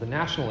The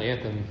national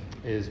anthem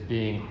is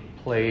being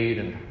played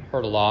and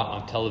heard a lot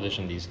on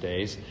television these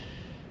days.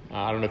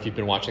 I don't know if you've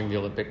been watching the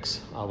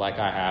Olympics like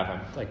I have.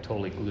 I'm like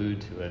totally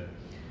glued to it.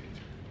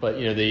 But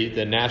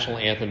the national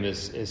anthem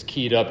is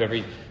keyed up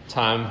every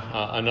time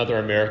another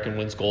American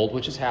wins gold,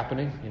 which is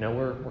happening.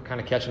 We're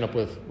kind of catching up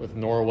with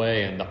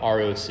Norway and the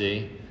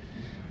ROC.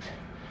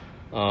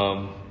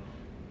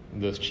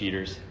 Those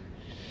cheaters.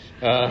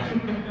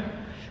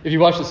 If you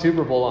watched the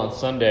Super Bowl on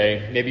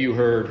Sunday, maybe you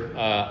heard,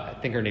 I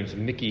think her name's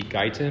Mickey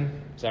Guyton.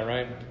 Is that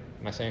right?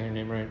 Am I saying her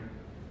name right?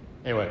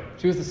 Anyway,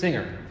 she was the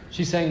singer.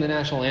 She sang the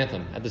national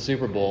anthem at the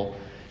Super Bowl.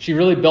 She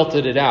really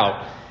belted it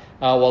out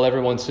while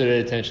everyone stood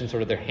at attention,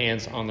 sort of their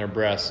hands on their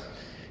breasts.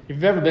 If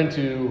you've ever been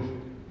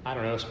to,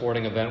 a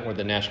sporting event where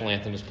the national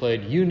anthem is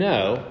played, you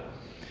know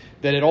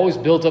that it always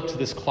builds up to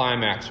this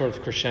climax, sort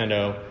of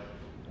crescendo.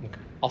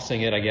 I'll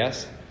sing it, I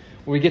guess.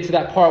 When we get to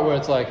that part where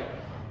it's like,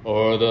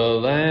 "O'er the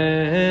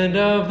land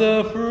of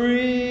the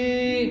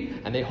free,"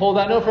 and they hold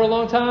that note for a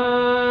long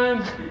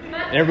time,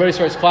 and everybody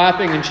starts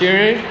clapping and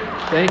cheering.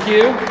 Thank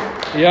you.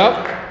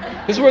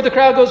 Yep. This is where the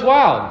crowd goes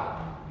wild,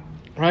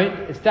 right?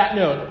 It's that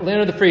note,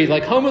 land of the free.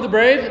 Like home of the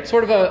brave, it's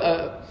sort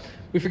of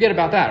we forget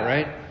about that,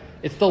 right?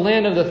 It's the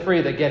land of the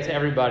free that gets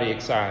everybody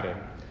excited.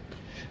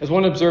 As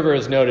one observer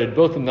has noted,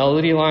 both the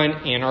melody line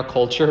and our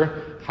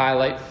culture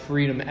highlight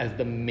freedom as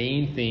the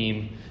main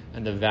theme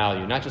and the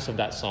value, not just of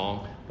that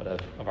song, but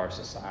of our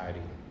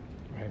society,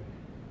 right?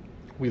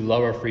 We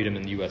love our freedom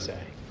in the USA.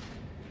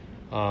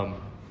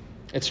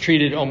 It's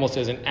treated almost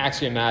as an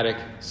axiomatic,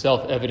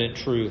 self-evident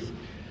truth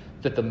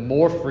that the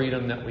more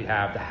freedom that we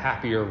have, the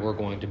happier we're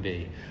going to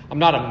be. I'm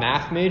not a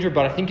math major,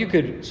 but I think you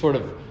could sort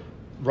of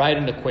write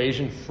an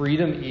equation: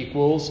 freedom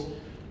equals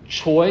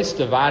choice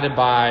divided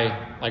by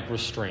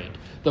restraint.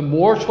 The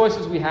more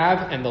choices we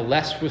have and the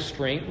less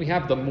restraint we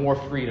have, the more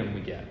freedom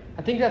we get.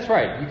 I think that's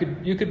right.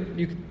 You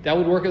could that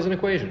would work as an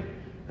equation,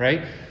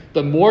 right?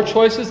 The more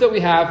choices that we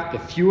have, the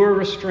fewer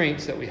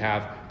restraints that we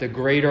have, the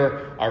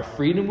greater our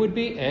freedom would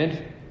be, and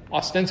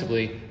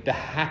ostensibly, the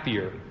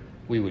happier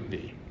we would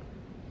be.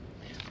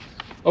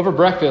 Over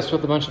breakfast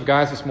with a bunch of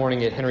guys this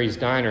morning at Henry's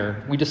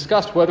Diner, we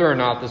discussed whether or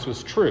not this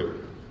was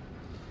true,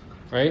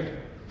 right?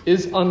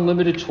 Is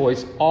unlimited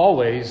choice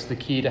always the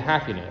key to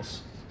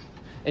happiness?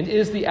 And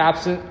is the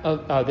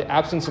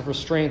absence of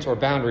restraints or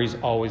boundaries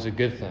always a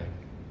good thing?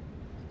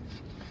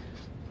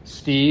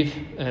 Steve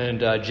and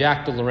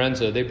Jack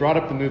DeLorenzo, they brought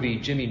up the movie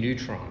Jimmy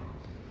Neutron.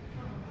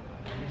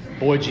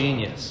 Boy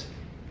Genius.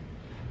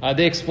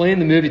 They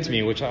explained the movie to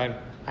me, which I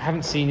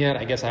haven't seen yet.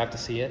 I guess I have to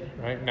see it,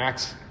 right?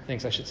 Max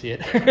thinks I should see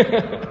it.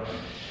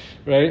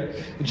 Right?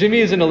 Jimmy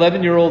is an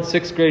 11-year-old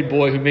 6th grade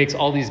boy who makes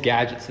all these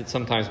gadgets that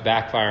sometimes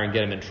backfire and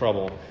get him in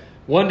trouble.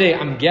 One day,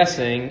 I'm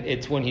guessing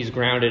it's when he's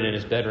grounded in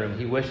his bedroom,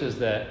 he wishes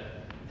that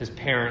his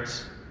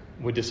parents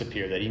would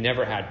disappear, that he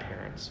never had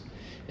parents.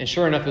 And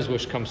sure enough, his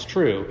wish comes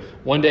true.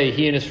 One day,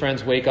 he and his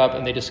friends wake up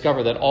and they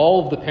discover that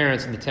all of the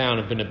parents in the town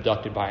have been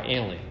abducted by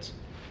aliens.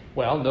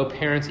 Well, no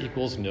parents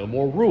equals no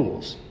more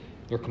rules.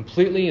 They're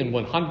completely and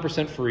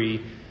 100%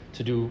 free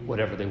to do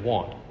whatever they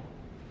want.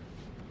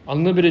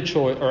 Unlimited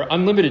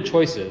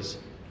choices,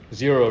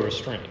 zero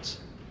restraints.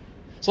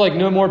 So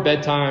no more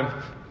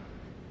bedtime.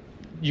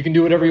 You can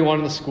do whatever you want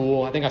in the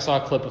school. I think I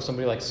saw a clip of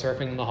somebody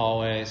surfing in the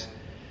hallways.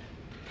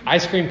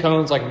 Ice cream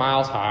cones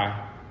miles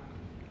high.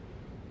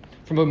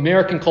 From an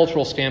American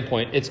cultural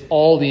standpoint, it's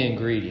all the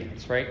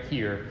ingredients right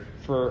here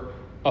for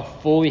a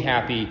fully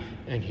happy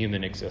and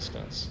human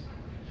existence.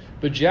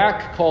 But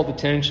Jack called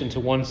attention to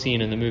one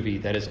scene in the movie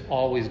that has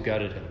always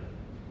gutted him.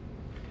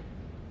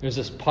 There's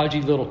this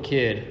pudgy little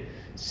kid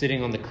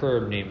sitting on the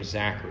curb named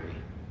Zachary,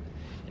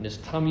 and his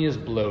tummy is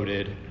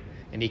bloated,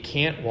 and he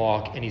can't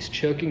walk, and he's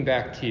choking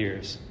back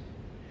tears.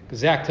 Because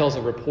Zach tells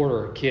a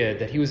reporter kid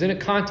that he was in a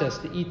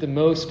contest to eat the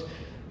most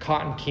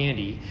cotton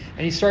candy,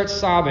 and he starts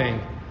sobbing,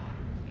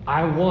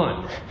 "I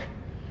won.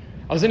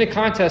 I was in a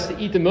contest to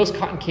eat the most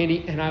cotton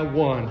candy, and I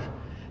won.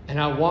 And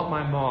I want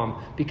my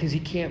mom," because he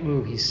can't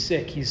move. He's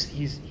sick.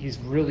 He's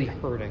really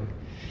hurting.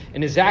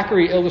 And as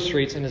Zachary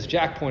illustrates, and as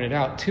Jack pointed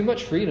out, too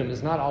much freedom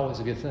is not always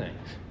a good thing.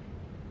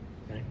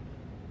 Right?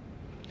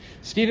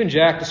 Steve and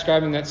Jack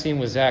describing that scene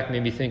with Zach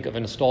made me think of a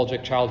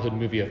nostalgic childhood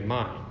movie of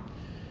mine.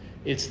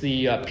 It's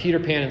the Peter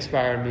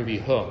Pan-inspired movie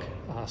Hook,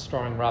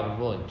 starring Robin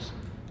Williams.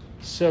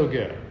 So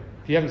good.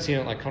 If you haven't seen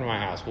it, come to my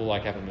house. We'll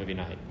have a movie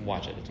night and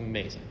watch it. It's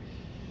amazing.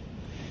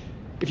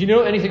 If you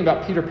know anything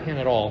about Peter Pan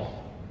at all,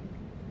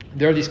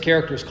 there are these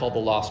characters called the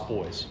Lost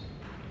Boys.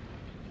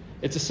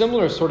 It's a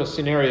similar sort of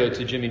scenario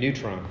to Jimmy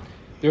Neutron.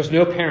 There's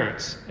no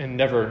parents in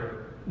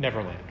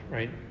Neverland,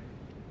 right?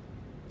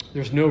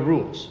 There's no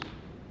rules.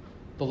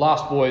 The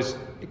Lost Boys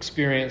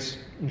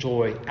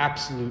enjoy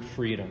absolute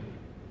freedom.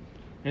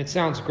 And it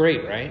sounds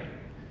great, right?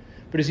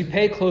 But as you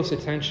pay close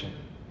attention,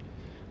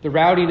 the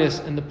rowdiness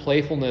and the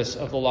playfulness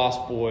of the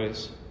Lost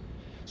Boys,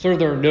 sort of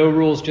their no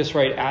rules, just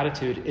right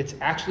attitude, it's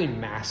actually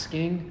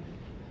masking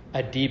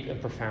a deep and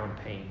profound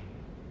pain.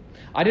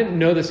 I didn't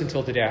know this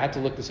until today. I had to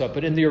look this up.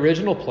 But in the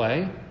original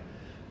play,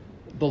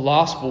 the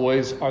Lost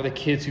Boys are the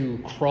kids who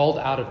crawled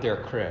out of their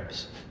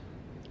cribs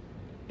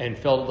and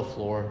fell to the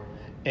floor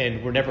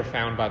and were never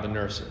found by the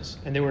nurses.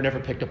 And they were never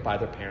picked up by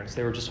their parents.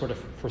 They were just sort of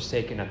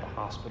forsaken at the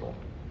hospital.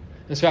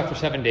 And so after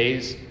 7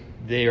 days,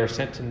 they are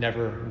sent to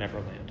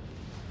Neverland.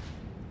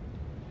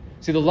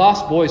 See, the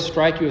Lost Boys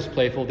strike you as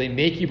playful. They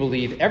make you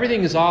believe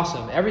everything is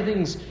awesome,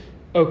 everything's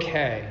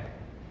okay.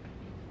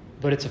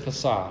 But it's a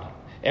facade.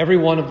 Every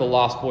one of the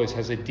Lost Boys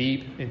has a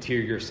deep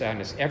interior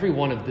sadness. Every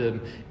one of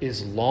them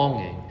is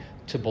longing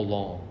to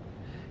belong.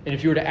 And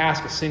if you were to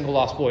ask a single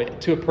Lost Boy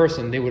to a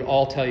person, they would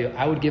all tell you,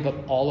 I would give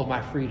up all of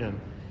my freedom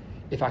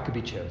if I could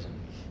be chosen.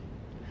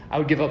 I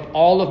would give up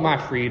all of my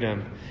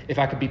freedom if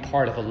I could be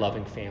part of a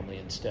loving family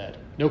instead.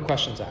 No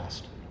questions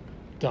asked.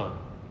 Done.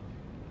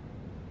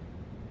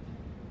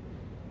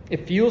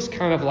 It feels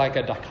kind of like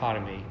a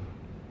dichotomy,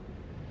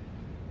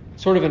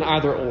 sort of an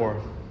either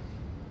or.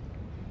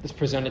 It's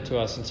presented to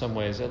us in some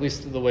ways, at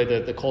least the way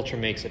that the culture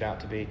makes it out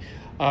to be.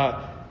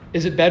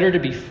 Is it better to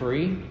be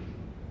free,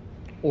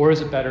 or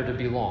is it better to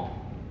belong?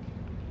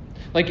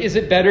 Like, is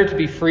it better to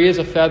be free as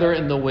a feather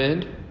in the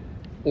wind,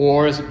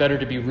 or is it better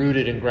to be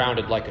rooted and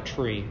grounded like a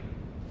tree?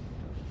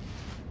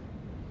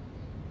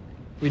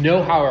 We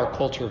know how our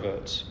culture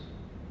votes.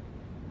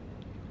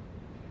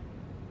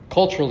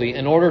 Culturally,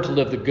 in order to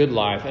live the good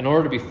life, in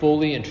order to be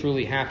fully and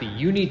truly happy,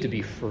 you need to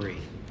be free.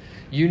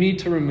 You need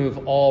to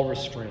remove all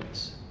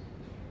restraints.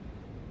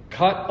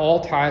 Cut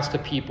all ties to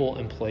people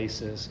and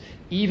places,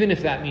 even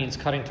if that means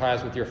cutting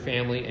ties with your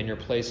family and your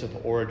place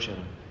of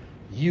origin.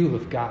 You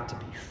have got to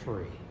be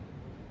free.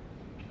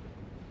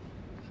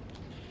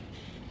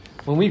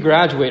 When we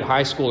graduate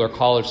high school or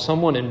college,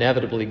 someone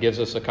inevitably gives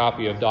us a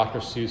copy of Dr.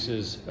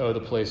 Seuss's Oh,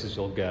 the Places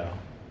You'll Go.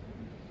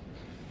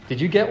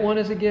 Did you get one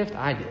as a gift?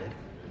 I did.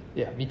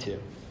 Yeah, me too.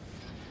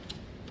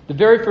 The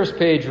very first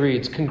page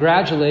reads,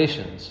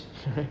 congratulations.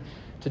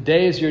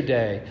 Today is your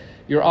day.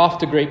 You're off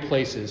to great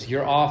places.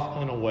 You're off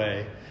on a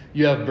way.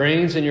 You have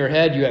brains in your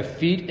head. You have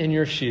feet in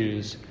your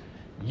shoes.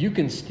 You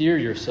can steer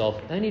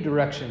yourself any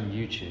direction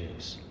you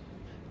choose.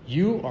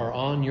 You are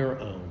on your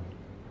own.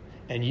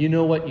 And you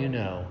know what you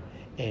know.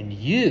 And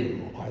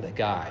you are the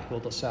guy who'll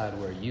decide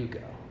where you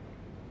go.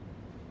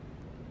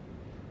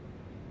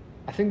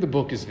 I think the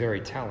book is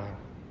very telling.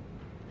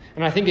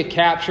 And I think it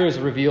captures,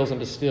 reveals, and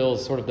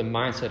distills sort of the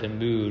mindset and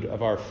mood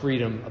of our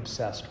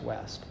freedom-obsessed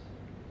West.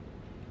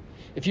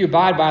 If you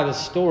abide by this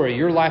story,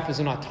 your life is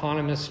an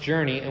autonomous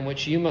journey in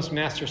which you must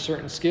master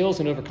certain skills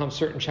and overcome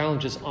certain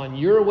challenges on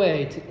your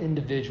way to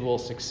individual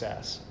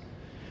success.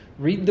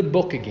 Read the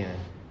book again.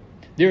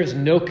 There is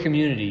no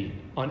community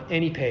on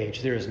any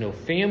page. There is no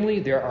family.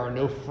 There are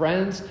no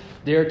friends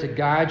there to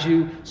guide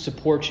you,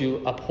 support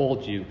you,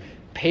 uphold you.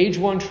 Page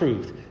one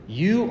truth,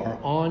 you are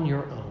on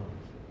your own.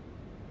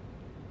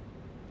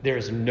 There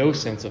is no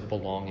sense of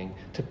belonging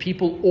to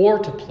people or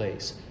to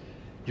place.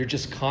 You're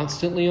just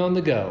constantly on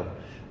the go.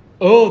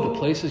 Oh, the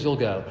places you'll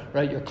go,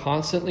 right? You're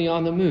constantly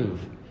on the move,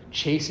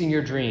 chasing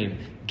your dream,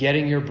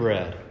 getting your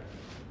bread.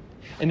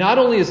 And not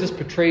only is this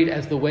portrayed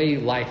as the way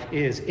life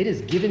is, it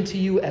is given to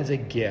you as a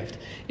gift.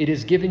 It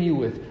is given you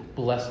with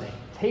blessing.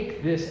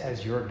 Take this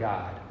as your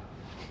guide.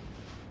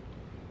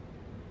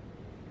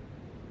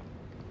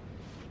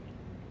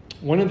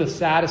 One of the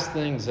saddest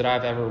things that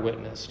I've ever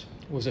witnessed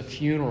was a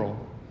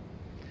funeral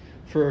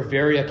for a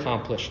very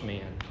accomplished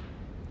man.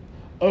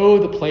 Oh,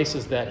 the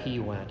places that he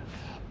went.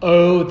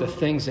 Oh, the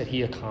things that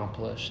he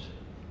accomplished.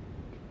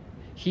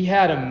 He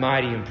had a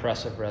mighty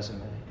impressive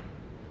resume.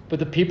 But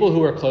the people who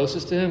were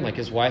closest to him, like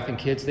his wife and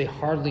kids, they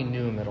hardly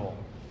knew him at all.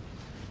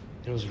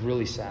 It was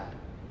really sad.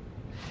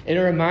 And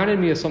it reminded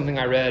me of something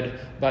I read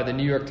by the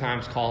New York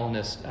Times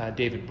columnist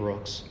David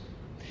Brooks.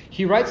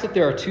 He writes that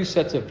there are two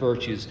sets of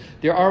virtues.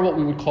 There are what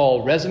we would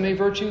call resume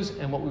virtues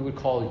and what we would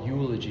call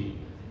eulogy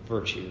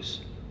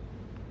virtues.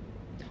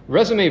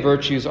 Resume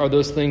virtues are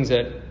those things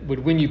that would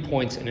win you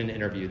points in an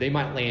interview. They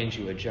might land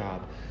you a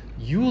job.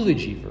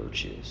 Eulogy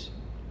virtues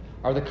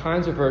are the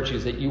kinds of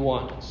virtues that you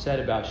want said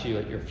about you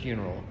at your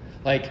funeral.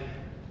 Like,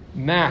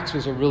 Max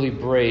was a really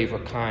brave or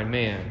kind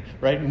man,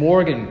 right?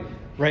 Morgan,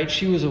 right?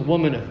 She was a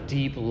woman of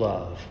deep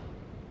love.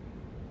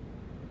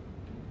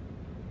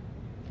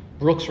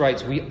 Brooks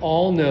writes, we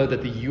all know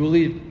that the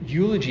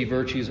eulogy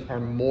virtues are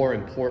more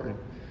important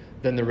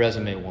than the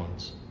resume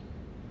ones.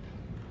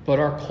 But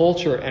our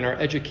culture and our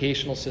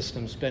educational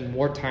system spend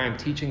more time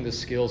teaching the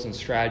skills and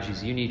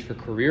strategies you need for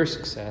career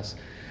success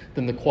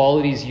than the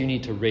qualities you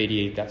need to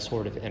radiate that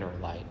sort of inner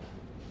light.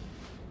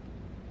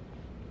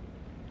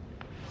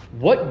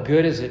 What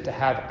good is it to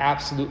have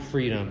absolute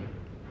freedom,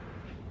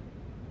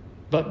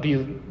 but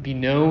be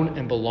known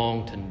and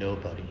belong to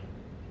nobody?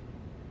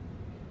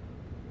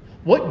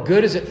 What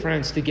good is it,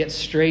 friends, to get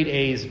straight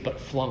A's but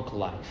flunk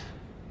life?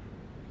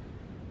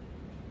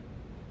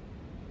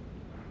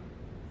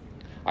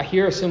 I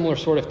hear a similar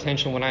sort of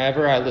tension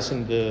whenever I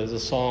listen to the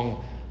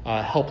song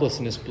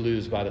Helplessness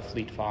Blues by the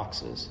Fleet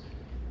Foxes.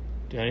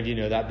 Do any of you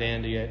know that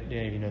band? Do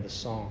any of you know the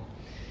song?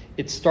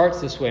 It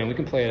starts this way, and we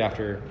can play it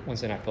after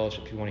Wednesday Night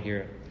Fellowship if you want to hear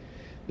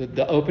it.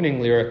 The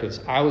opening lyric is,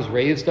 I was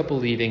raised up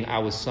believing I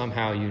was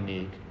somehow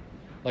unique.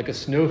 Like a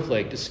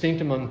snowflake, distinct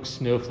among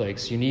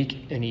snowflakes,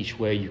 unique in each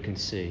way you can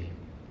see.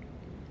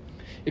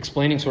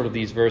 explaining sort of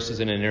these verses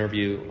in an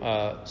interview,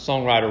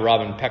 songwriter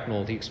Robin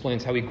Pecknold, he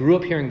explains how he grew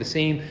up hearing the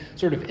same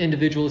sort of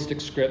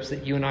individualistic scripts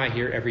that you and I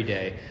hear every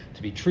day.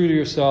 To be true to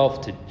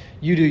yourself, to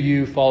you do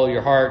you, follow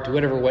your heart, do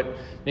whatever what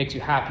makes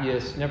you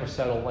happiest, never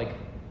settle. Like,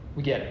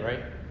 we get it, right?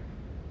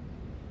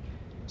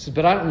 He says,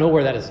 but I don't know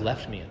where that has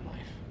left me in life.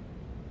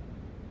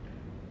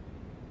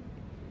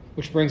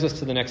 Which brings us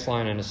to the next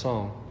line in the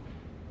song.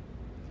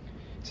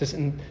 It says,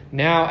 and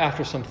now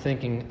after some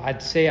thinking,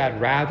 I'd say I'd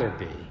rather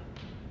be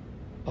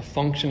a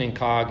functioning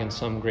cog in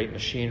some great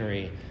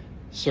machinery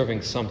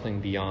serving something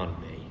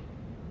beyond me.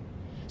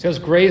 So I was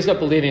raised up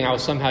believing I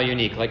was somehow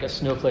unique, like a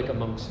snowflake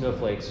among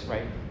snowflakes,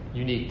 right?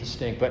 Unique,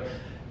 distinct. But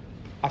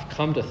I've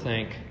come to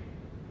think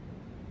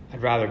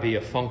I'd rather be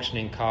a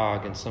functioning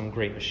cog in some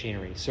great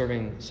machinery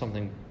serving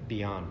something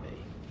beyond me.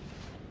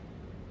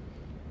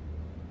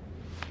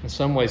 In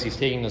some ways, he's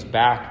taking us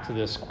back to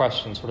this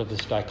question, sort of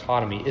this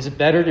dichotomy. Is it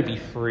better to be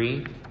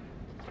free,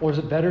 or is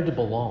it better to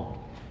belong?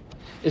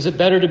 Is it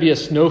better to be a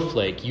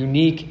snowflake,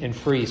 unique and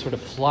free, sort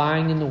of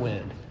flying in the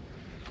wind?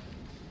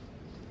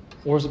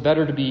 Or is it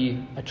better to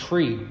be a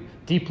tree,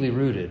 deeply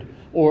rooted,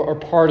 or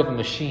part of a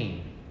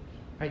machine,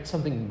 right?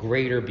 Something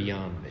greater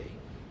beyond me.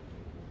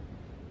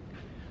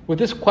 With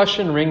this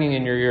question ringing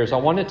in your ears, I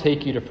want to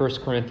take you to 1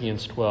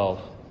 Corinthians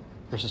 12,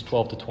 verses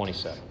 12 to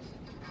 27.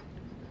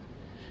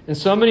 In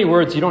so many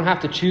words, you don't have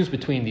to choose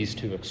between these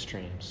two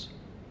extremes.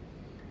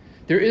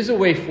 There is a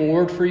way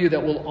forward for you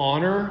that will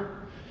honor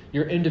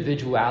your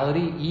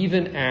individuality,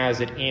 even as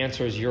it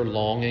answers your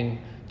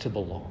longing to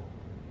belong.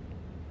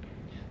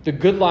 The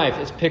good life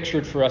is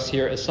pictured for us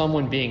here as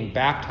someone being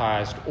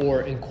baptized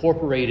or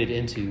incorporated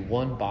into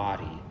one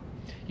body.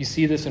 You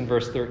see this in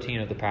verse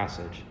 13 of the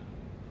passage.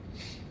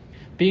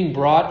 Being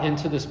brought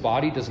into this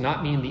body does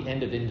not mean the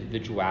end of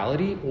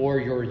individuality or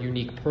your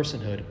unique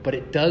personhood, but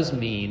it does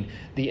mean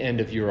the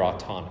end of your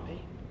autonomy.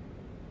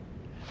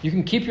 You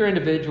can keep your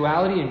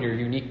individuality and your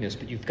uniqueness,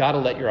 but you've got to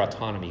let your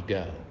autonomy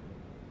go,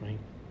 right?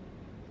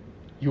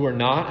 You are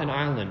not an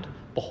island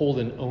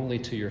beholden only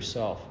to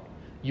yourself.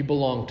 You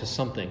belong to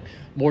something.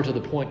 More to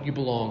the point, you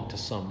belong to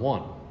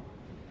someone.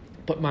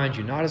 But mind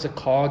you, not as a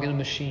cog in a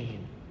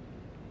machine.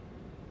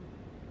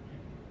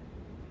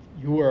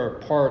 You are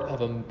part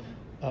of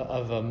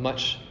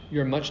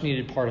you're a much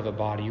needed part of a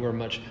body. You are a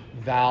much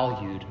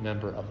valued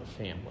member of a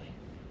family.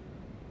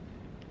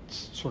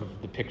 It's sort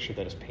of the picture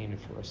that is painted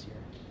for us here.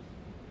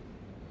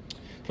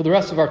 For the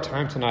rest of our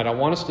time tonight, I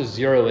want us to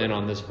zero in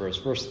on this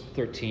verse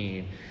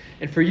 13,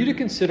 and for you to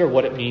consider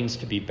what it means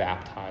to be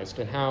baptized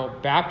and how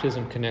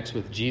baptism connects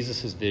with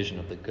Jesus' vision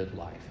of the good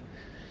life.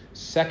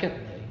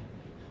 Secondly,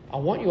 I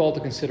want you all to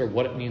consider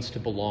what it means to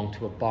belong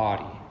to a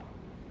body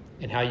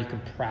and how you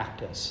can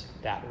practice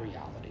that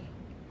reality.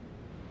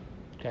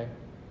 Okay?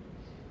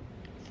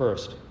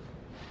 First,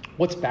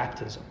 what's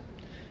baptism?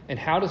 And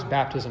how does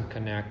baptism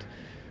connect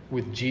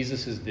with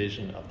Jesus'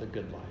 vision of the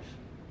good life?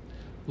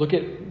 Look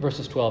at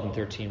verses 12 and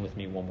 13 with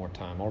me one more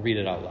time. I'll read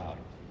it out loud.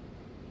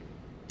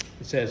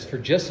 It says, for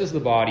just as the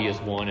body is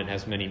one and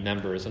has many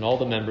members, and all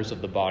the members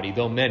of the body,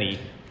 though many,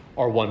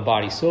 are one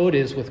body, so it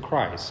is with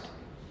Christ.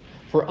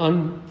 For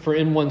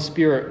in one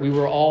Spirit we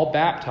were all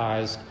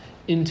baptized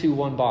into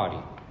one body.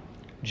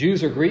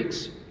 Jews or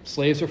Greeks,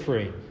 slaves or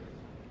free,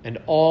 and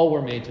all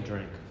were made to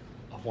drink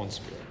of one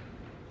Spirit.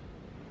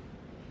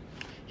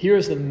 Here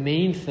is the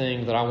main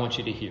thing that I want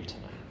you to hear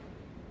tonight.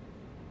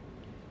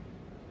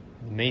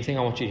 The main thing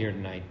I want you to hear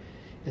tonight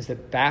is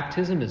that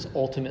baptism is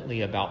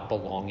ultimately about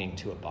belonging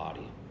to a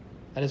body.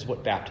 That is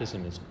what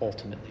baptism is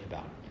ultimately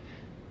about.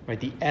 Right?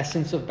 The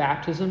essence of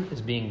baptism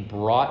is being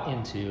brought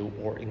into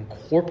or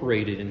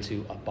incorporated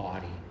into a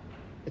body.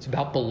 It's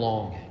about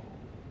belonging.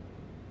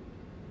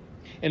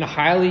 In a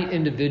highly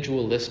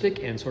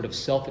individualistic and sort of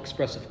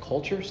self-expressive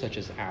culture such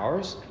as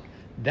ours,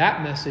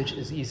 that message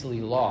is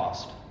easily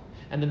lost.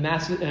 And the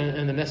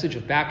message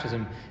of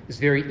baptism is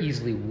very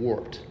easily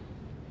warped.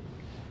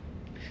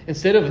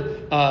 Instead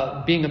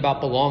of being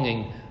about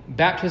belonging,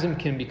 baptism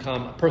can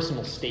become a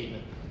personal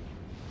statement.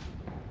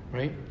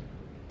 Right?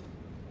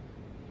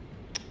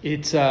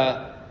 It's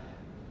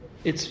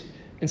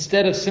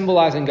instead of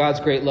symbolizing God's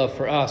great love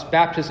for us,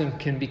 baptism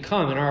can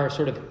become, in our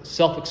sort of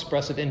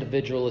self-expressive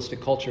individualistic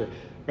culture,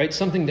 right,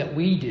 something that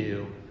we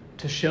do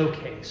to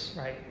showcase,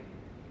 right,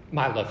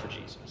 my love for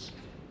Jesus.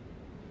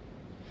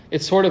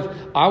 It's sort of,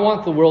 I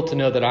want the world to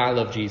know that I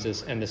love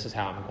Jesus, and this is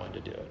how I'm going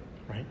to do it,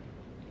 right?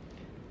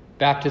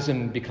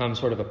 Baptism becomes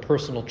sort of a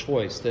personal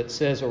choice that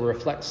says or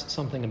reflects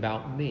something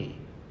about me.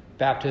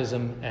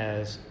 Baptism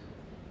as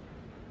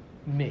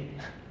me.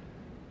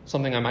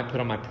 Something I might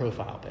put on my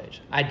profile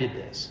page. I did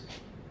this.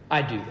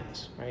 I do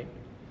this, right?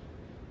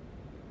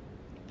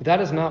 But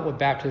that is not what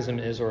baptism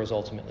is or is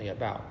ultimately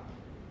about.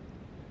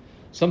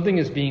 Something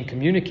is being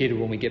communicated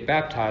when we get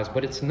baptized,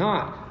 but it's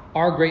not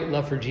our great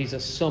love for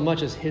Jesus so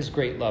much as his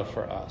great love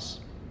for us.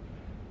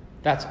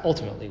 That's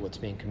ultimately what's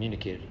being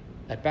communicated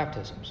at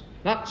baptisms.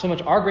 Not so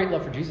much our great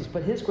love for Jesus,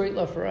 but his great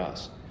love for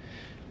us.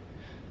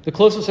 The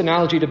closest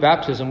analogy to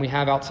baptism we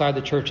have outside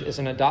the church is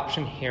an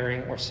adoption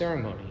hearing or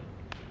ceremony.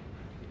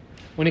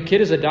 When a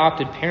kid is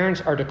adopted,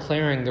 parents are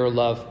declaring their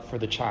love for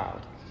the child.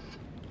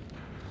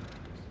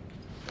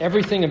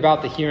 Everything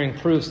about the hearing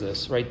proves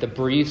this, right? The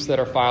briefs that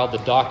are filed, the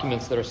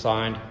documents that are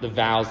signed, the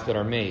vows that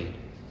are made.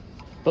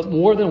 But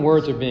more than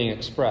words are being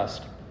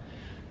expressed.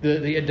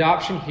 The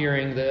adoption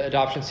hearing, the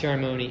adoption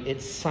ceremony,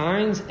 it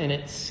signs and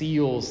it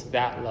seals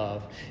that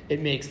love.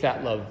 It makes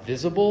that love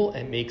visible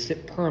and makes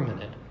it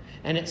permanent.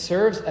 And it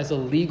serves as a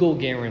legal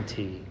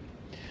guarantee.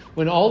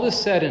 When all is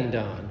said and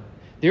done,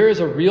 there is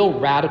a real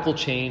radical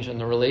change in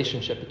the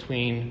relationship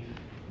between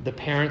the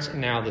parents and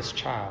now this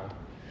child.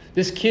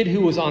 This kid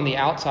who was on the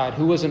outside,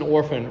 who was an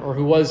orphan, or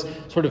who was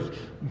sort of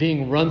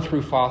being run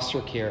through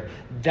foster care,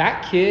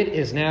 that kid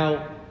is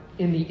now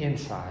in the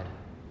inside.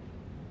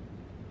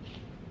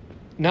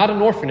 Not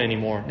an orphan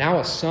anymore, now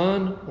a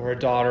son or a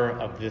daughter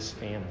of this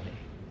family.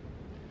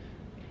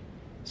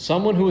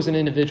 Someone who is an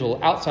individual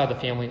outside the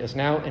family is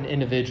now an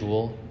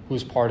individual who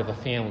is part of a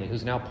family,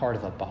 who's now part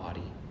of a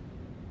body.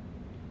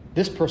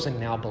 This person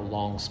now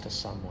belongs to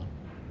someone,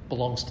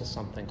 belongs to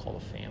something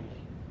called a family.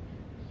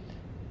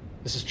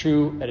 This is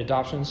true at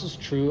adoption. This is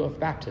true of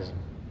baptism.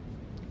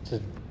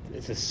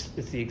 It's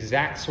the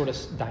exact sort of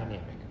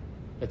dynamic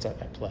that's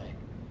at play.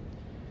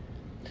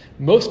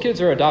 Most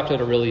kids are adopted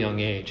at a really young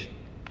age.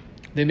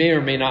 They may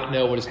or may not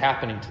know what is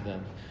happening to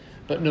them.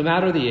 But no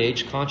matter the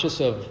age,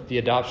 conscious of the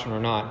adoption or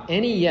not,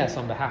 any yes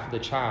on behalf of the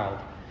child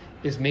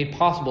is made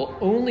possible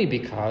only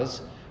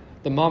because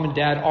the mom and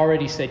dad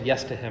already said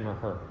yes to him or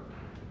her.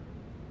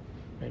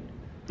 Right?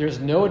 There's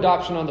no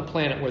adoption on the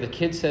planet where the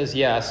kid says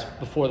yes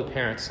before the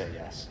parents say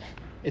yes.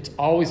 It's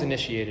always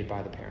initiated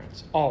by the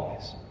parents.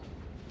 Always.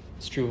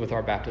 It's true with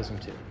our baptism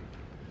too.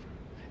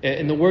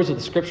 In the words of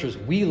the scriptures,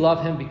 we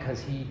love him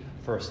because he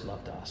first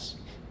loved us.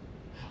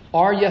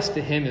 Our yes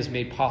to him is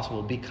made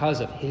possible because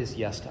of his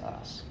yes to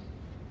us.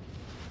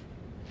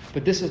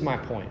 But this is my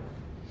point.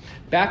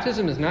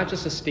 Baptism is not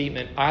just a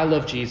statement, I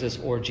love Jesus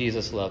or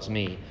Jesus loves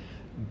me.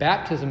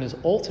 Baptism is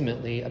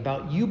ultimately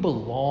about you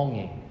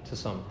belonging to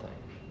something.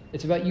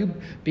 It's about you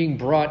being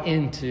brought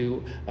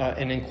into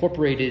and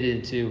incorporated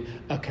into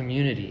a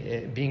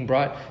community, being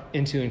brought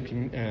into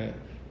and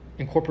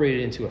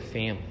incorporated into a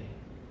family.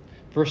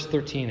 Verse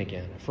 13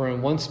 again, for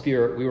in one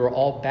spirit we were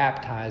all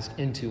baptized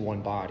into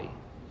one body.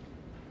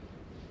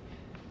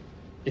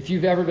 If you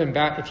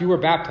were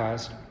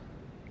baptized,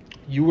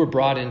 you were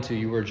brought into,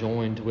 you were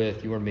joined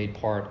with, you were made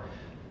part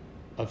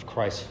of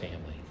Christ's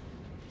family,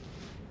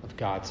 of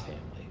God's family.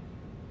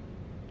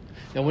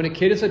 Now, when a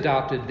kid is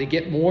adopted, they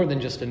get more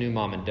than just a new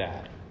mom and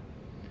dad.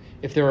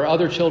 If there are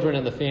other children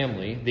in the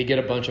family, they get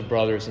a bunch of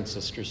brothers and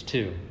sisters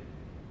too.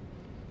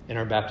 In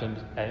our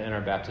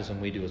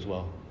baptism, we do as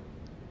well.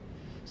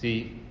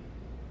 See,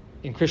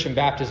 in Christian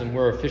baptism,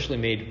 we're officially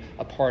made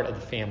a part of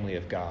the family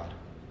of God.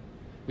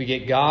 We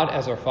get God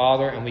as our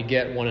Father, and we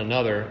get one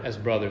another as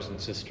brothers and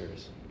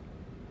sisters.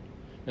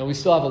 Now, we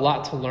still have a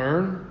lot to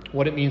learn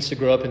what it means to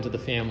grow up into the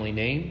family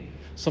name,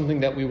 something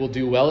that we will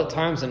do well at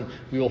times and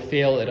we will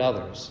fail at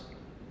others.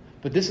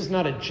 But this is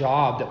not a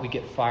job that we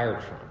get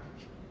fired from.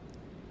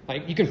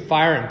 Like, you can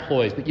fire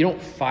employees, but you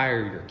don't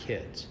fire your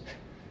kids.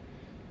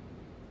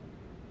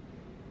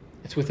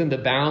 It's within the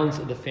bounds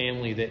of the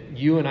family that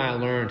you and I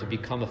learn to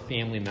become a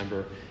family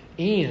member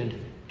and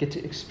get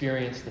to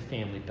experience the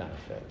family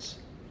benefits.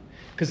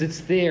 Because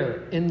it's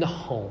there in the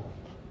home,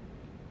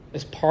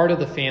 as part of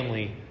the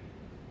family,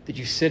 that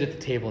you sit at the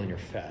table and you're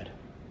fed.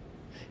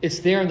 It's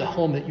there in the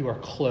home that you are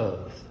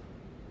clothed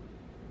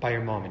by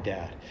your mom and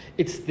dad.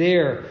 It's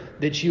there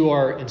that you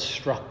are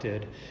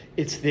instructed.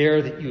 It's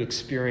there that you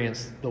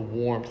experience the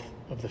warmth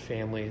of the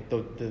family,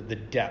 the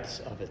depths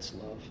of its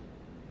love.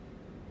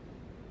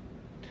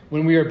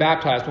 When we are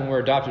baptized, when we're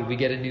adopted, we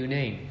get a new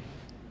name,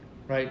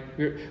 right?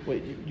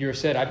 You're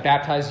said, I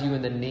baptize you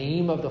in the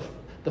name of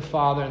the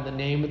Father, in the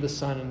name of the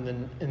Son,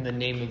 and in the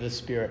name of the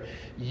Spirit.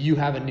 You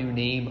have a new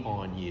name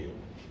on you.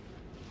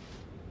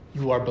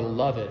 You are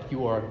beloved.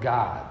 You are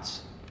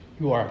God's.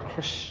 You are a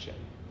Christian.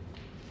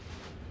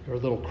 You're a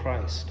little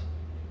Christ.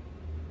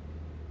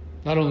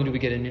 Not only do we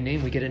get a new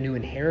name, we get a new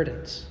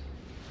inheritance.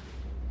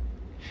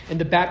 And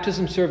the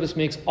baptism service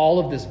makes all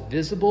of this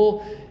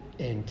visible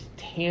and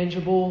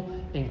tangible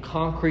and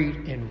concrete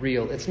and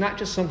real. It's not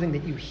just something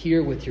that you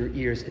hear with your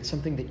ears. It's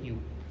something that you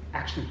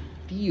actually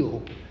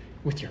feel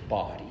with your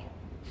body.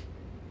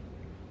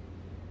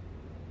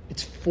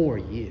 It's for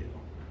you,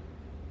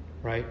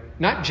 right?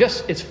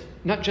 It's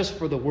not just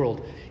for the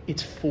world.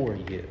 It's for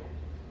you.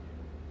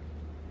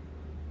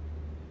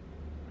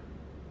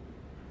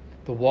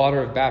 The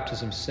water of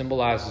baptism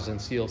symbolizes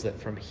and seals that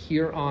from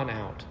here on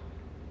out,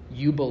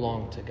 you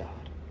belong to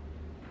God,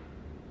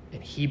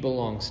 and He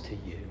belongs to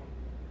you.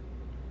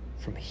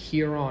 From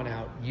here on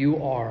out,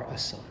 you are a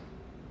son.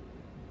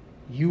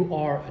 You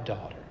are a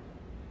daughter.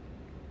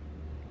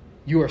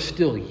 You are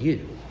still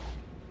you.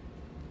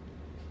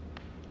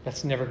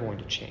 That's never going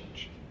to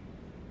change.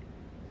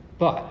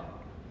 But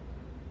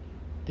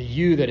the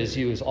you that is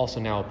you is also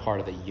now a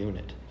part of a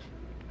unit.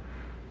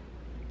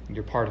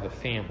 You're part of a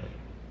family.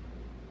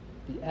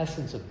 The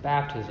essence of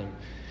baptism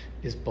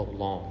is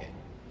belonging.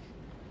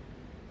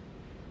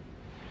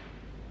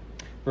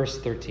 Verse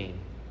 13.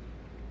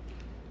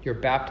 You're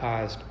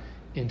baptized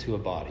into a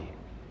body.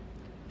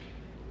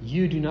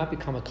 You do not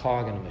become a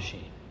cog in a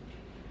machine.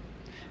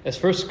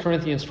 As 1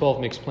 Corinthians 12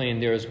 makes plain,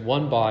 there is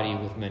one body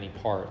with many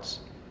parts.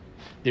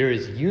 There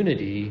is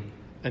unity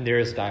and there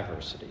is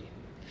diversity.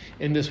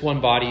 In this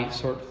one body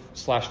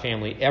 /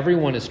 family,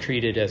 everyone is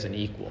treated as an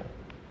equal.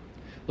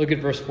 Look at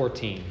verse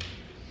 14.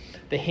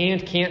 The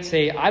hand can't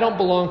say, I don't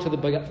belong to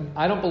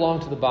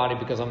the body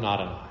because I'm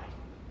not an eye.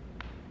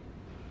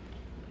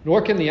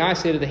 Nor can the eye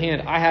say to the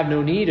hand, I have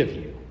no need of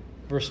you.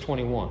 Verse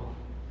 21.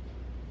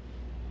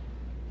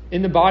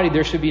 In the body,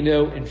 there should be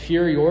no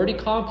inferiority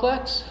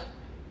complex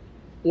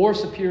or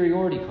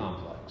superiority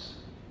complex.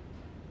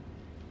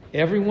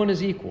 Everyone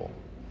is equal.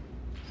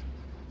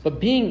 But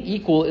being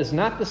equal is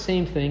not the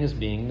same thing as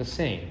being the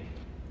same.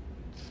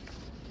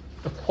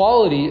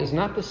 Equality is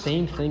not the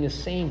same thing as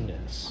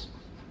sameness.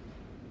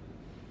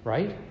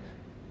 Right?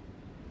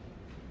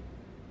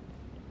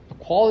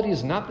 Equality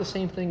is not the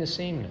same thing as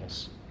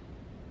sameness.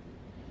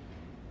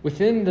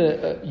 Within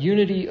the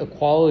unity,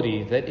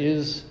 equality that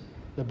is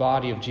the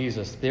body of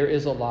Jesus, there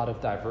is a lot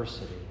of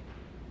diversity.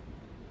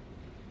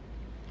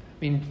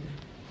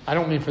 I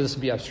don't mean for this to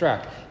be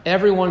abstract.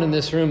 Everyone in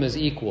this room is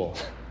equal.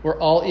 We're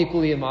all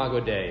equally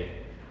Imago Dei,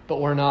 but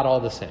we're not all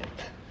the same,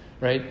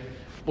 right?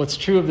 What's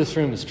true of this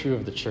room is true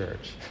of the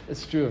church.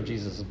 It's true of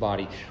Jesus'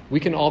 body. We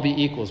can all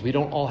be equals. We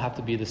don't all have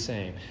to be the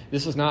same.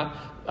 This is not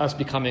us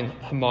becoming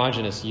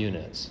homogenous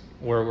units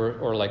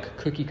or like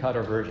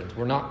cookie-cutter versions.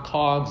 We're not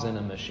cogs in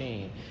a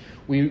machine.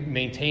 We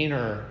maintain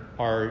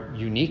our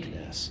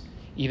uniqueness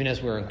even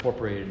as we're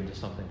incorporated into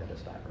something that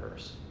is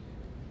diverse.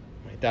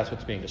 Right? That's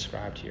what's being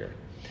described here.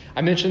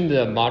 I mentioned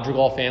the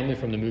Madrigal family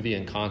from the movie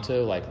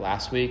Encanto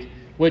last week,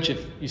 which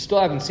if you still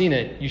haven't seen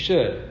it, you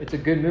should. It's a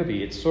good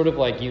movie. It's sort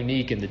of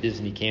unique in the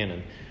Disney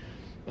canon.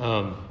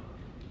 In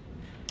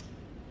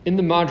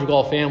the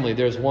Madrigal family,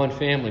 there's one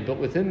family, but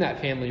within that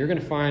family, you're going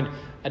to find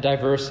a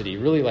diversity,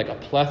 really like a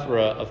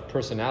plethora of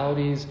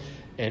personalities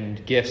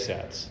and gift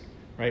sets,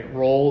 right?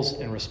 Roles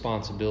and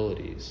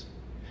responsibilities.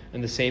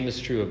 And the same is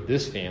true of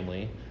this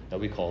family that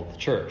we call the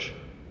church,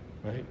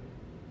 right?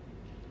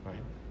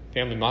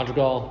 Family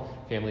Madrigal,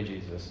 family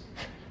Jesus.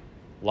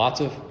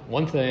 Lots of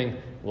one thing,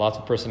 lots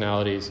of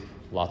personalities,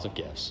 lots of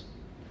gifts.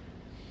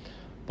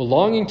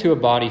 Belonging to a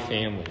body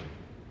family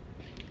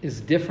is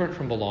different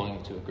from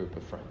belonging to a group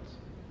of friends.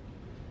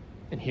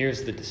 And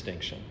here's the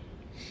distinction.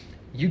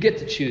 You get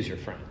to choose your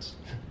friends.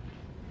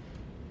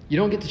 You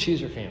don't get to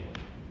choose your family.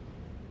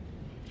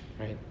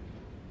 Right?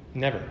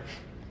 Never.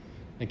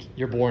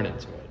 You're born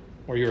into it,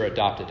 or you're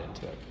adopted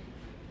into it.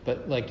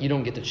 But you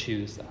don't get to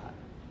choose that.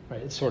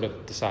 Right? It's sort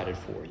of decided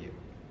for you.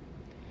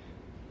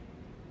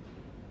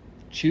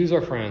 Choose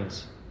our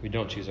friends. We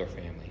don't choose our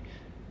family.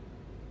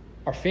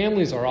 Our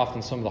families are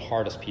often some of the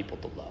hardest people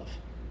to love.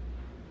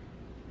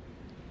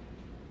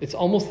 It's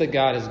almost that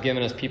God has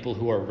given us people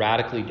who are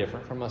radically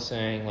different from us,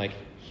 saying,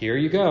 here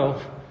you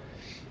go.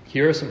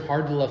 Here are some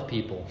hard-to-love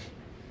people.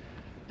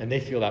 And they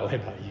feel that way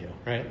about you,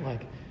 right?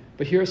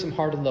 But here are some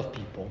hard-to-love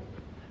people.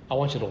 I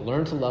want you to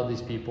learn to love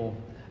these people,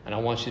 and I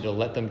want you to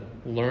let them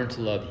learn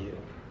to love you.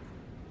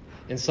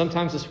 And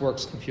sometimes this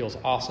works and feels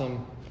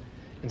awesome,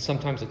 and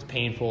sometimes it's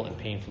painful and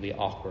painfully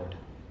awkward.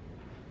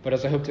 But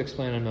as I hope to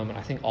explain in a moment,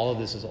 I think all of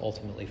this is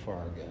ultimately for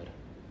our good.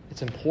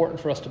 It's important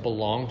for us to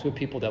belong to a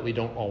people that we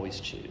don't always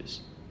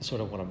choose. That's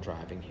sort of what I'm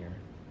driving here.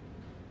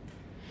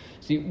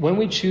 See, when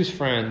we choose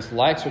friends,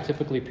 likes are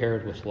typically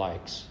paired with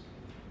likes.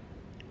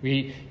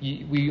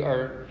 We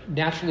are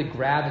naturally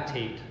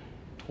gravitate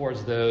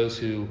towards those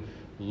who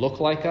look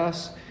like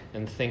us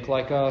and think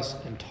like us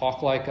and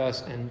talk like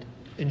us and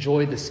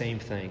enjoy the same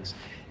things.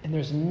 And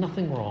there's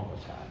nothing wrong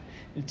with that.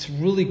 It's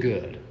really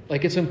good.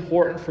 It's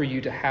important for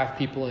you to have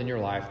people in your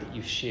life that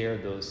you share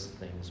those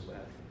things with.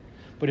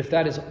 But if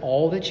that is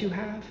all that you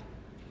have,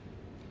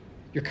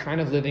 you're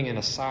kind of living in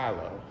a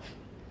silo,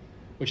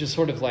 which is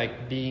sort of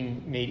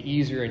being made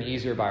easier and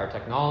easier by our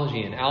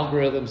technology and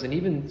algorithms and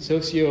even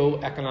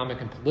socioeconomic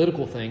and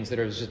political things that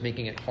are just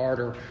making it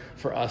harder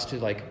for us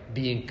to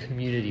be in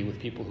community with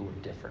people who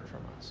are different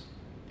from us.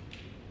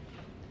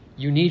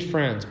 You need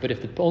friends, but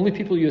if the only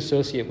people you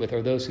associate with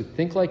are those who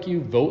think like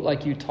you, vote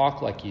like you,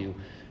 talk like you,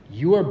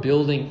 you are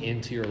building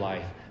into your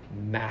life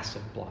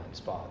massive blind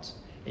spots.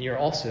 And you're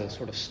also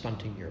sort of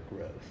stunting your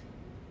growth.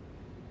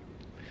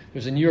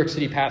 There's a New York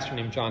City pastor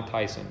named John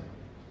Tyson,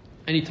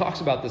 and he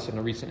talks about this in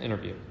a recent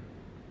interview.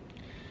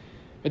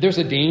 But there's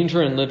a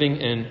danger in living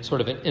in sort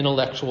of an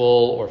intellectual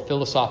or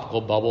philosophical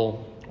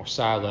bubble or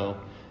silo.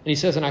 And he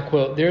says, and I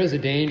quote, "There is a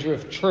danger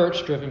of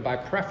church driven by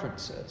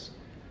preferences.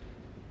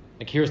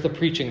 Here's the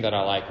preaching that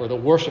I like, or the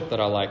worship that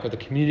I like, or the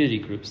community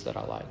groups that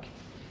I like."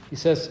 He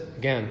says,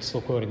 again,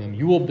 still quoting him,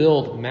 "You will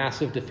build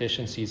massive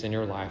deficiencies in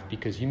your life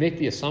because you make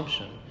the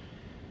assumption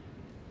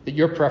that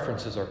your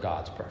preferences are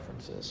God's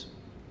preferences.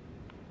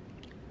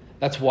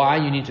 That's why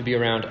you need to be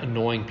around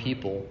annoying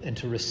people and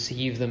to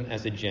receive them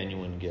as a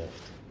genuine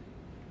gift.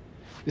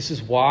 This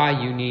is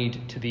why you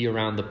need to be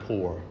around the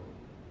poor."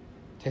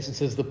 Tyson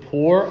says the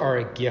poor are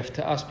a gift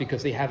to us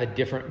because they have a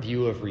different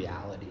view of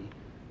reality.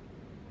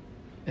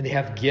 And they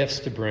have gifts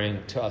to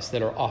bring to us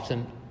that are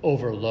often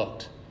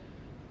overlooked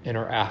in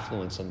our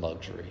affluence and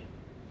luxury.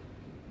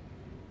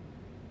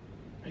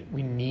 Right?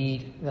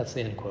 That's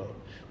the end quote.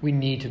 We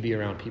need to be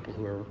around people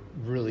who are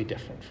really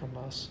different from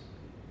us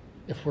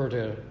if we're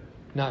to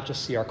not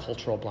just see our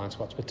cultural blind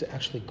spots, but to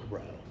actually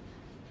grow.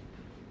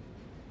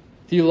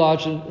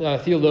 Theologian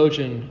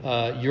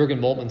Jürgen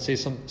Moltmann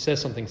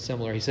says something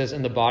similar. He says,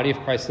 in the body of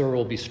Christ there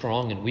will be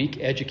strong and weak,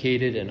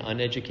 educated and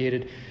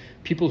uneducated,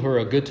 people who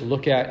are good to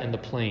look at and the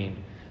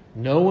plain.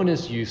 No one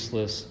is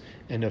useless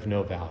and of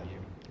no value.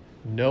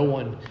 No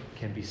one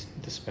can be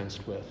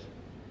dispensed with.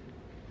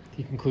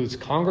 He concludes,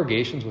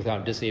 congregations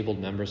without disabled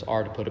members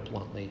are, to put it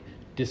bluntly,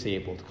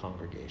 disabled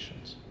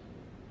congregations.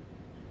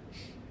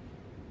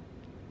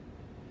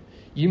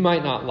 You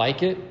might not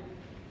like it.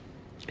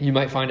 You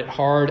might find it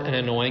hard and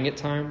annoying at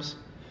times,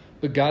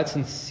 but God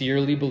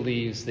sincerely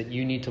believes that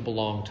you need to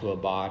belong to a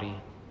body,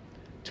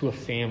 to a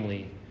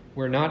family,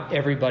 where not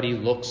everybody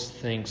looks,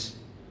 thinks,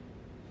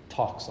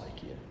 talks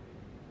like you.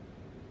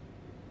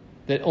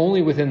 That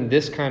only within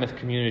this kind of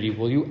community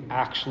will you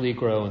actually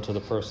grow into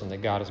the person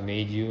that God has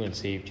made you and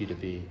saved you to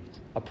be,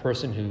 a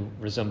person who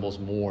resembles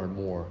more and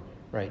more,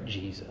 right,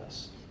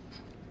 Jesus.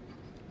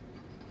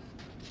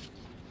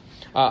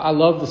 I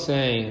love the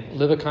saying,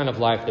 live a kind of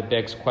life that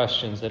begs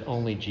questions that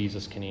only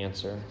Jesus can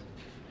answer.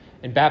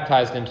 And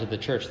baptized into the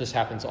church, this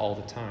happens all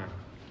the time.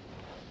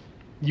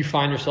 You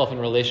find yourself in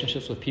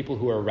relationships with people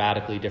who are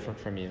radically different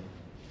from you.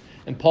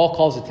 And Paul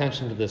calls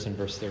attention to this in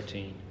verse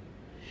 13.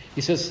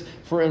 He says,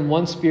 for in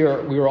one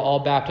Spirit we were all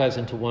baptized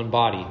into one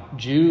body,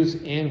 Jews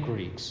and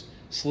Greeks,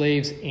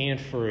 slaves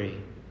and free.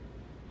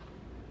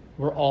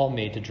 We're all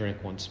made to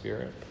drink one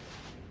Spirit.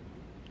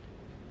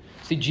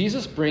 See,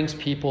 Jesus brings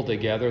people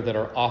together that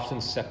are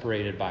often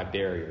separated by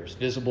barriers,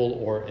 visible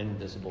or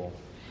invisible.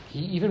 He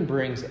even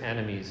brings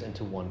enemies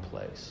into one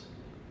place,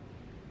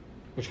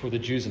 which were the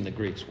Jews and the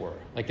Greeks were.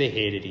 Like, they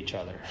hated each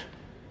other.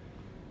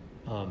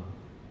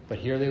 But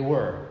here they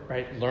were,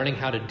 right, learning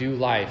how to do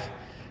life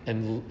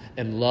and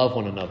love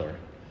one another.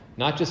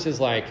 Not just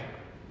as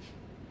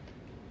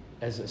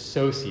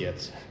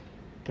associates,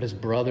 but as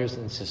brothers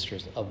and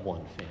sisters of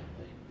one family.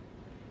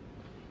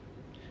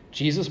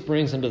 Jesus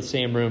brings into the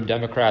same room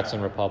Democrats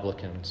and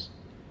Republicans.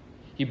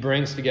 He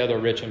brings together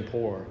rich and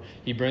poor.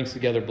 He brings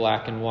together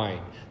black and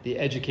white, the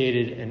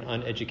educated and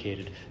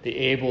uneducated, the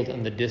abled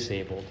and the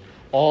disabled,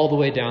 all the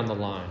way down the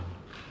line.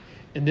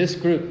 And this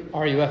group,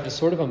 RUF, is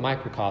sort of a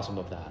microcosm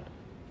of that.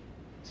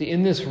 See,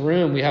 in this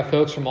room, we have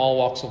folks from all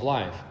walks of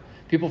life,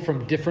 people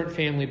from different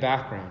family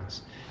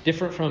backgrounds,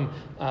 different from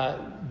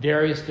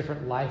various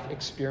different life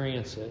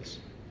experiences.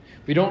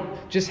 We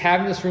don't just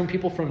have in this room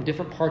people from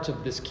different parts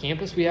of this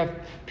campus. We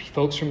have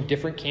folks from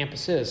different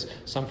campuses,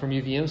 some from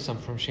UVM, some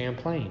from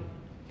Champlain.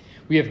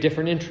 We have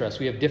different interests.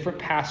 We have different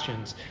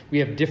passions. We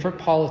have different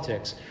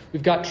politics.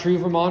 We've got true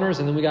Vermonters,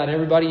 and then we got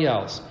everybody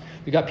else.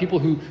 We got people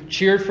who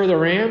cheered for the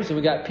Rams, and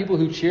we got people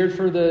who cheered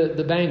for the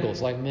Bengals,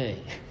 like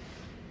me.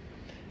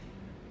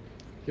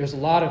 There's a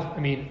lot of,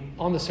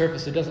 on the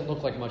surface it doesn't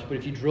look like much, but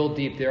if you drill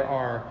deep,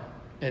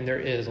 there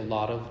is a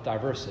lot of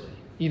diversity,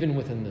 even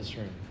within this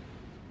room.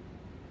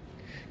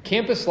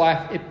 Campus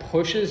life, it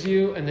pushes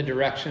you in the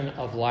direction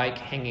of like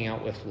hanging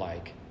out with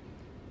like.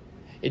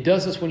 It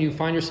does this when you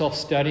find yourself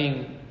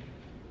studying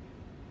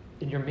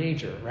in your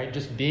major, right?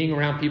 Just being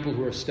around people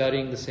who are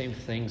studying the same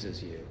things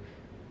as you.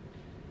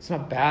 It's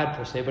not bad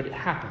per se, but it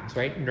happens,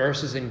 right?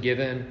 Nurses in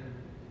Given,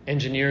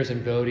 engineers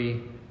in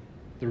Bodie,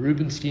 the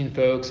Rubenstein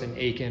folks in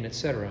Aiken,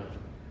 etc.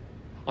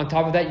 On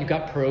top of that, you've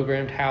got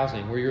programmed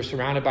housing, where you're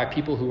surrounded by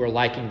people who are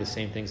liking the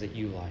same things that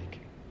you like.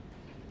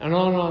 And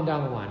on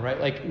down the line,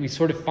 right? Like, we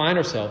sort of find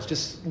ourselves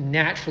just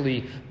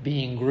naturally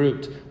being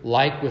grouped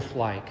like with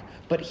like.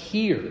 But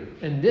here,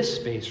 in this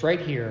space right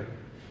here,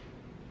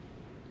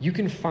 you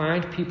can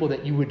find people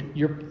that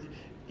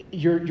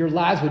your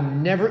lives would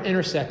never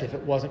intersect if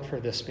it wasn't for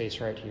this space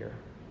right here.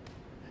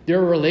 There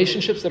are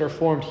relationships that are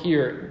formed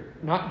here,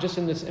 not just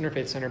in this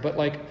interfaith center, but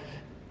like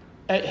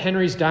at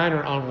Henry's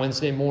Diner on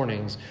Wednesday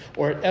mornings,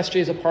 or at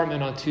SJ's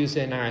apartment on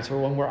Tuesday nights,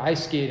 or when we're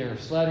ice skating or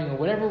sledding, or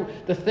whatever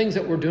the things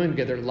that we're doing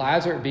together.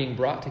 Lives are being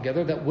brought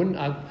together that wouldn't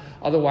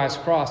otherwise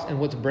cross. And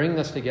what's bringing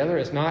us together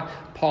is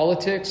not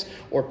politics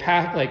or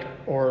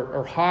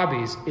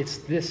hobbies. It's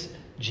this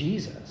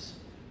Jesus.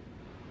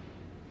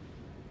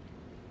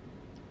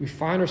 We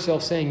find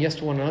ourselves saying yes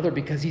to one another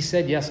because he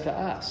said yes to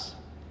us.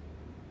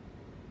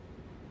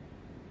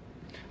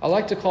 I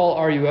like to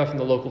call RUF and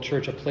the local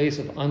church a place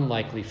of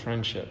unlikely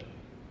friendship.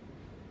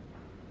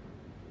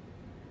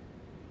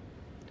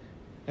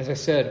 As I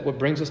said, what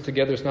brings us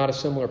together is not a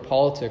similar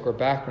politic or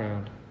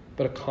background,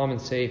 but a common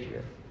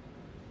Savior.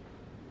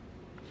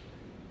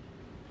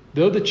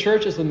 Though the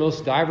church is the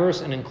most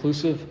diverse and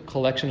inclusive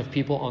collection of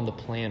people on the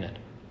planet,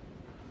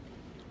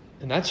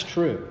 and that's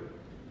true,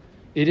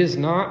 it is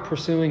not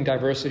pursuing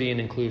diversity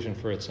and inclusion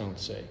for its own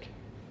sake.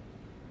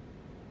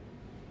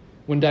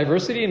 When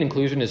diversity and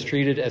inclusion is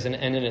treated as an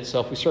end in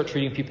itself, we start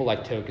treating people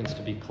like tokens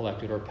to be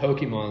collected or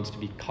Pokemons to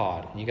be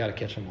caught. And you got to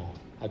catch them all,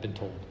 I've been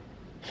told.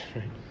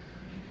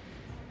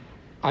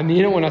 I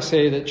mean it when I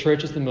say that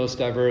church is the most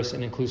diverse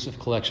and inclusive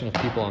collection of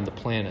people on the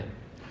planet.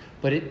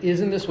 But it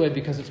isn't this way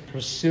because it's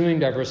pursuing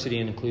diversity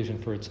and inclusion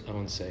for its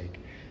own sake.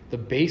 The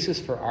basis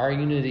for our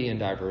unity and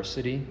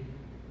diversity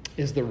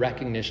is the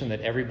recognition that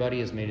everybody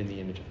is made in the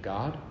image of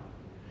God,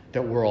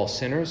 that we're all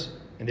sinners,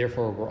 and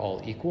therefore we're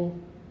all equal.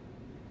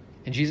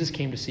 And Jesus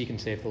came to seek and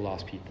save the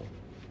lost people,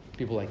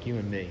 people like you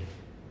and me.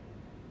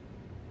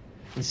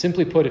 And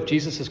simply put, if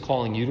Jesus is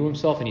calling you to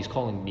himself and he's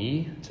calling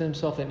me to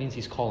himself, that means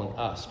he's calling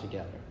us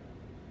together.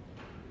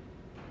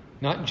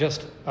 Not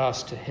just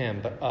us to him,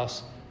 but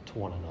us to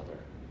one another.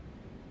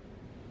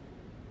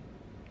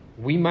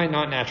 We might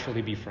not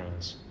naturally be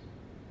friends.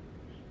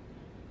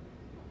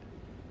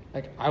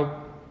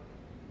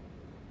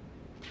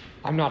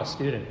 I'm not a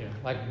student here.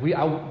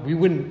 We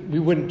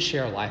wouldn't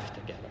share life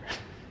together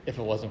if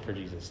it wasn't for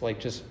Jesus.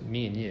 Just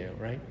me and you,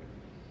 right?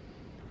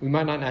 We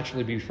might not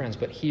naturally be friends,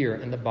 but here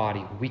in the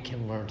body, we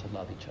can learn to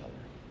love each other.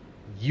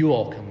 You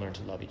all can learn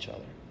to love each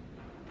other.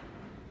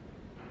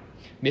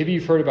 Maybe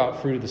you've heard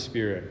about fruit of the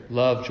Spirit: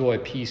 love, joy,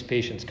 peace,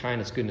 patience,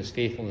 kindness, goodness,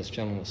 faithfulness,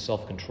 gentleness,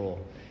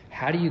 self-control.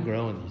 How do you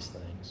grow in these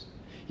things?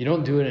 You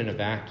don't do it in a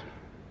vacuum.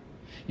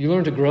 You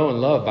learn to grow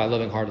in love by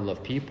loving hard to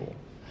love people.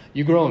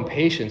 You grow in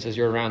patience as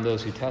you're around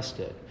those who test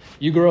it.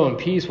 You grow in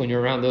peace when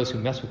you're around those who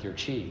mess with your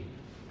chi,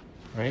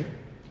 right?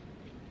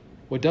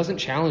 What doesn't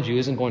challenge you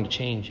isn't going to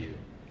change you.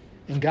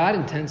 And God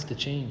intends to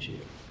change you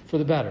for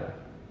the better.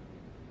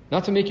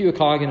 Not to make you a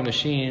cog in a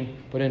machine,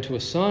 but into a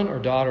son or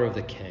daughter of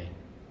the King.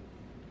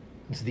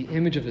 Into the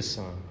image of his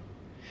Son.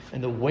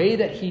 And the way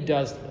that he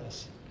does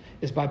this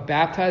is by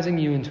baptizing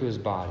you into his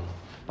body,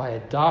 by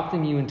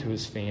adopting you into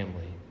his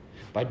family,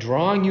 by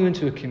drawing you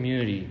into a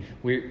community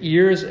where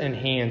ears and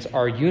hands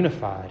are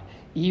unified,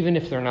 even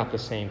if they're not the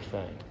same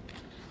thing.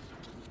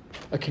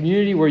 A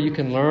community where you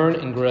can learn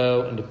and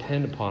grow and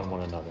depend upon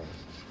one another.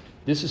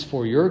 This is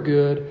for your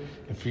good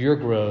and for your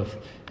growth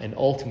and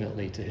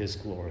ultimately to his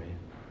glory.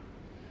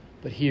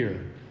 But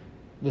here,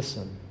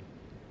 listen,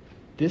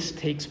 this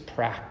takes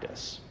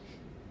practice.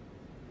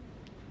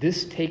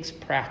 This takes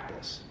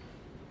practice.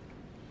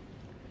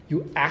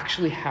 You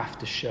actually have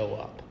to show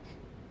up.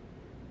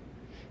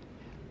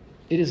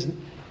 It is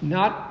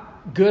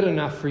not good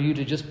enough for you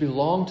to just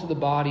belong to the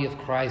body of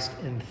Christ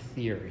in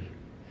theory.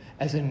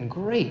 As in,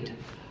 great,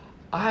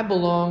 I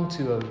belong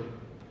to a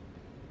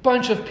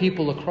bunch of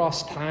people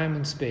across time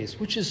and space,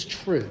 which is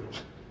true.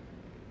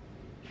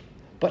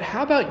 But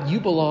how about you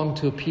belong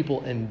to a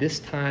people in this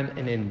time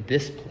and in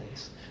this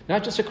place?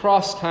 Not just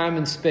across time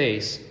and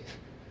space,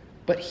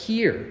 but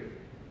here,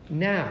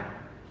 now.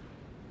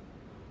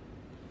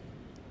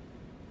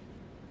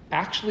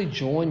 Actually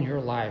join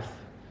your life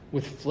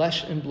with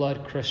flesh and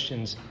blood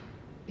Christians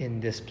in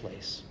this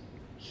place,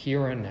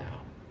 here and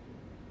now,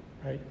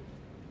 right?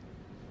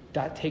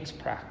 That takes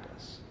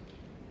practice,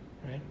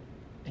 right?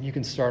 And you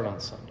can start on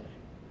Sunday.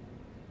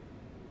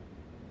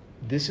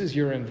 This is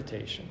your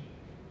invitation.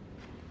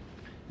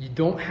 You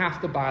don't have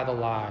to buy the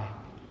lie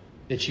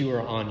that you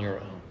are on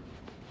your own.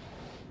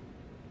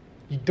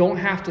 You don't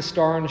have to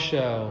star in a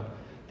show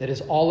that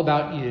is all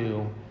about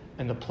you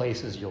and the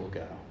places you'll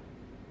go.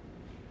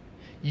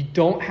 You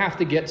don't have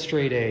to get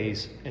straight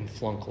A's and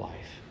flunk life.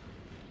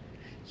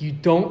 You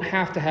don't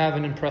have to have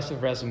an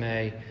impressive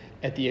resume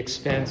at the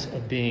expense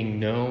of being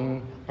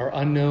known or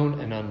unknown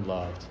and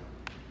unloved.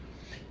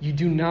 You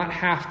do not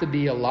have to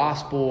be a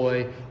lost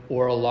boy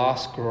or a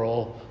lost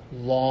girl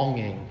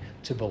longing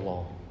to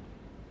belong.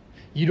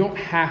 You don't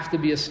have to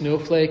be a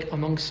snowflake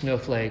among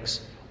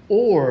snowflakes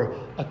or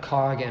a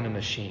cog in a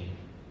machine.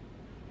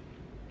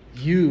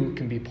 You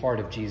can be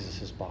part of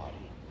Jesus' body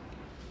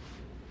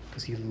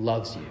because he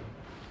loves you.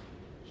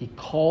 He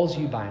calls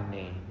you by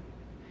name,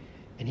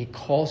 and he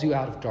calls you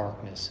out of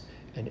darkness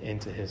and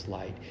into his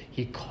light.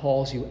 He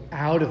calls you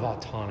out of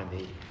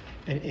autonomy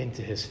and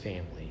into his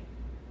family,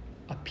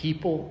 a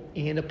people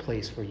and a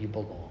place where you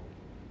belong,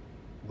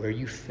 where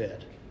you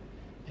fit,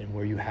 and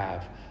where you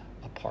have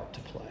a part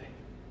to play.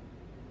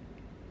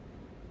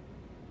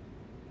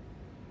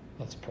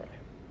 Let's pray.